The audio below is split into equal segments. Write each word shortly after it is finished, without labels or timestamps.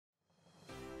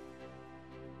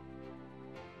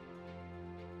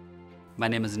My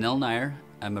name is Anil Nair.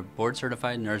 I'm a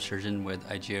board-certified neurosurgeon with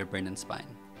IGEA Brain and Spine.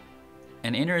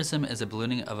 An aneurysm is a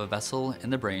ballooning of a vessel in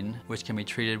the brain which can be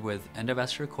treated with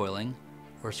endovascular coiling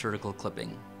or surgical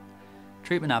clipping.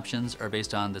 Treatment options are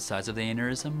based on the size of the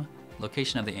aneurysm,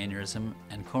 location of the aneurysm,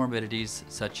 and comorbidities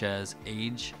such as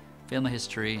age, family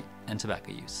history, and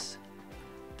tobacco use.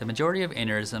 The majority of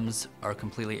aneurysms are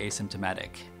completely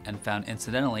asymptomatic and found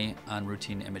incidentally on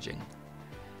routine imaging.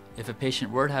 If a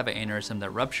patient were to have an aneurysm that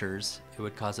ruptures, it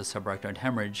would cause a subarachnoid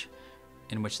hemorrhage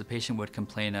in which the patient would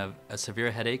complain of a severe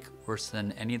headache worse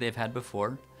than any they've had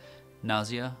before,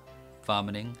 nausea,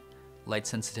 vomiting, light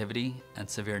sensitivity, and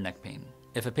severe neck pain.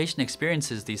 If a patient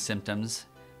experiences these symptoms,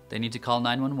 they need to call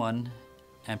 911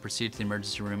 and proceed to the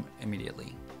emergency room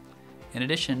immediately. In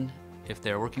addition, if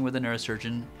they are working with a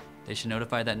neurosurgeon, they should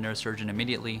notify that neurosurgeon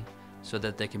immediately so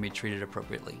that they can be treated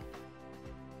appropriately.